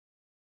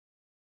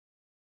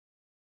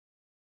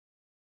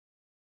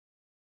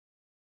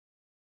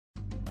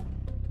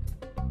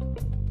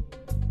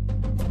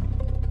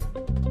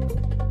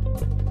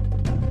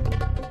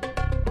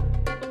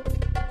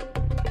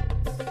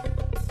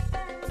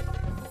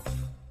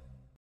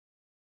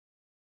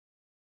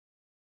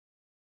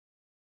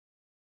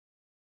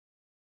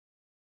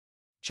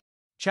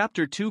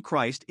Chapter 2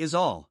 Christ is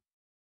all.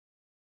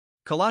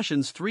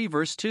 Colossians 3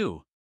 verse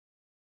 2.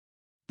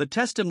 The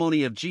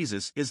testimony of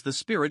Jesus is the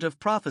spirit of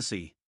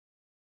prophecy.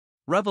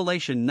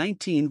 Revelation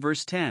 19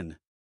 verse 10.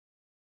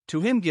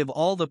 To him give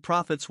all the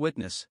prophets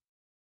witness.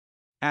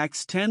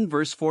 Acts 10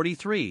 verse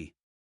 43.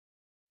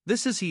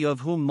 This is he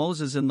of whom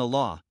Moses in the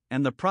law,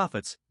 and the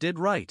prophets, did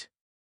write.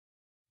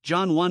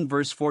 John 1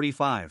 verse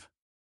 45.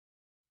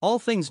 All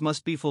things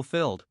must be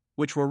fulfilled,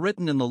 which were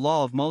written in the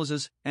law of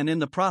Moses, and in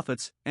the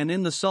prophets, and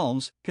in the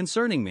Psalms,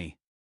 concerning me.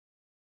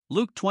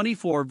 Luke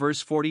 24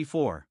 verse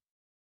 44.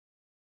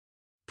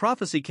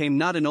 Prophecy came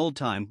not in old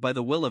time by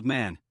the will of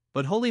man,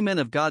 but holy men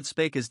of God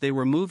spake as they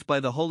were moved by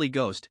the Holy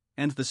Ghost,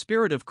 and the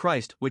Spirit of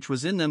Christ which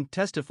was in them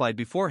testified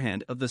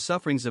beforehand of the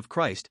sufferings of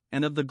Christ,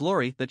 and of the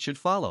glory that should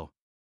follow.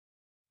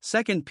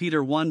 2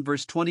 Peter 1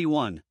 verse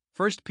 21,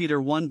 1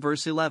 Peter 1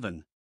 verse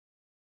 11.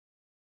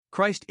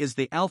 Christ is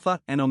the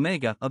Alpha and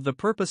Omega of the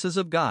purposes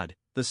of God,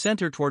 the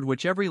center toward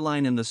which every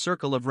line in the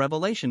circle of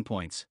Revelation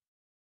points.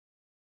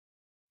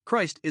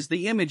 Christ is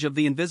the image of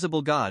the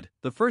invisible God,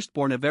 the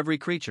firstborn of every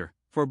creature,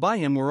 for by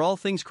him were all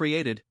things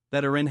created,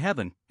 that are in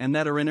heaven, and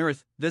that are in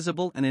earth,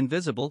 visible and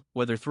invisible,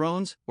 whether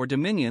thrones, or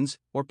dominions,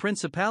 or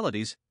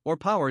principalities, or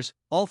powers,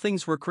 all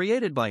things were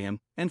created by him,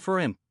 and for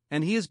him,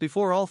 and he is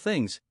before all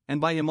things, and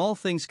by him all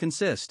things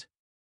consist.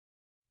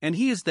 And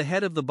he is the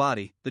head of the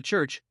body, the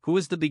church, who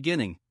is the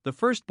beginning, the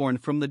firstborn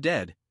from the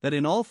dead, that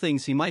in all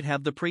things he might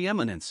have the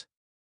preeminence.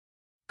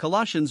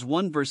 Colossians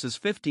 1 verses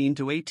 15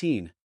 to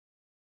 18.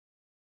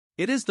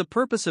 It is the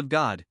purpose of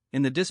God,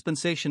 in the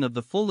dispensation of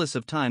the fullness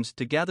of times,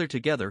 to gather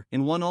together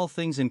in one all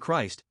things in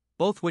Christ,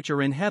 both which are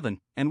in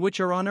heaven, and which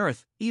are on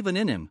earth, even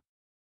in him.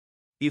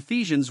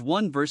 Ephesians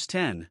 1 verse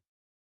 10.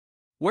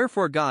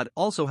 Wherefore God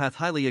also hath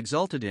highly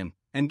exalted him,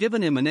 and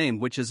given him a name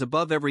which is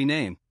above every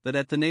name, that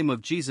at the name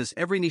of Jesus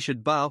every knee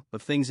should bow,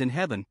 of things in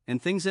heaven,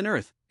 and things in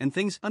earth, and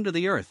things under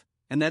the earth,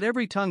 and that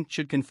every tongue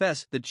should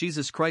confess that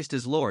Jesus Christ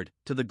is Lord,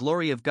 to the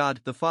glory of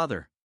God the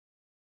Father.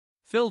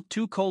 Phil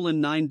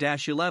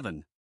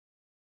 2:9-11.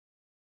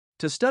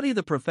 To study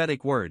the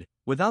prophetic word,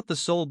 without the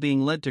soul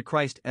being led to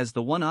Christ as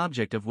the one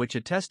object of which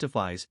it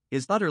testifies,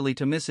 is utterly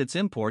to miss its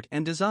import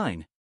and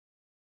design.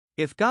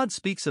 If God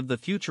speaks of the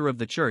future of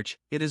the church,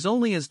 it is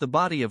only as the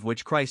body of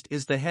which Christ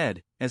is the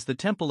head, as the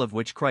temple of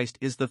which Christ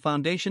is the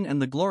foundation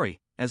and the glory,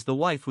 as the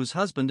wife whose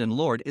husband and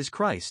Lord is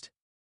Christ.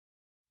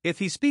 If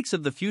he speaks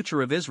of the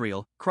future of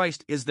Israel,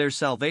 Christ is their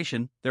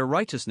salvation, their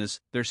righteousness,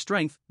 their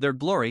strength, their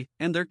glory,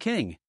 and their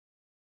king.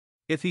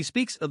 If he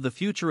speaks of the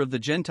future of the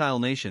Gentile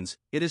nations,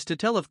 it is to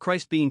tell of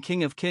Christ being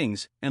King of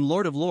kings, and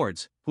Lord of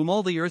lords, whom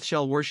all the earth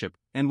shall worship,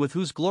 and with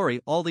whose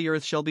glory all the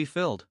earth shall be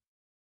filled.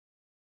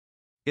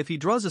 If he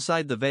draws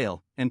aside the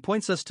veil, and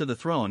points us to the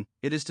throne,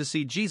 it is to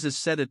see Jesus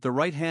set at the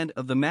right hand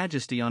of the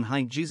Majesty on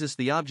high, Jesus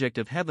the object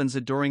of heaven's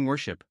adoring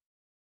worship.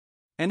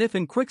 And if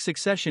in quick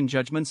succession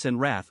judgments and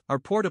wrath are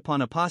poured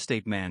upon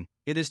apostate man,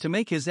 it is to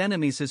make his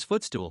enemies his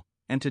footstool,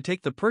 and to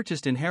take the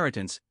purchased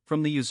inheritance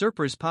from the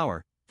usurper's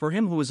power, for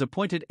him who is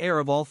appointed heir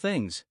of all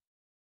things.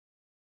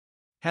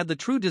 Had the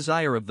true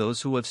desire of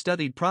those who have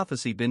studied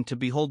prophecy been to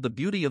behold the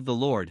beauty of the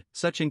Lord,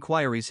 such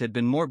inquiries had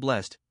been more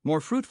blessed,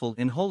 more fruitful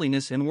in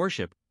holiness and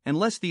worship, and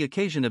less the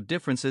occasion of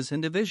differences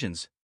and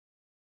divisions.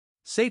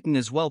 Satan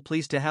is well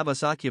pleased to have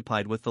us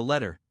occupied with the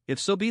letter, if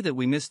so be that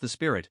we miss the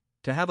spirit,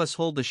 to have us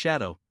hold the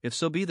shadow, if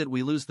so be that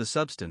we lose the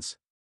substance.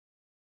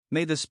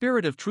 May the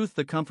Spirit of truth,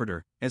 the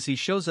Comforter, as he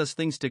shows us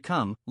things to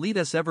come, lead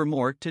us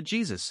evermore to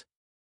Jesus.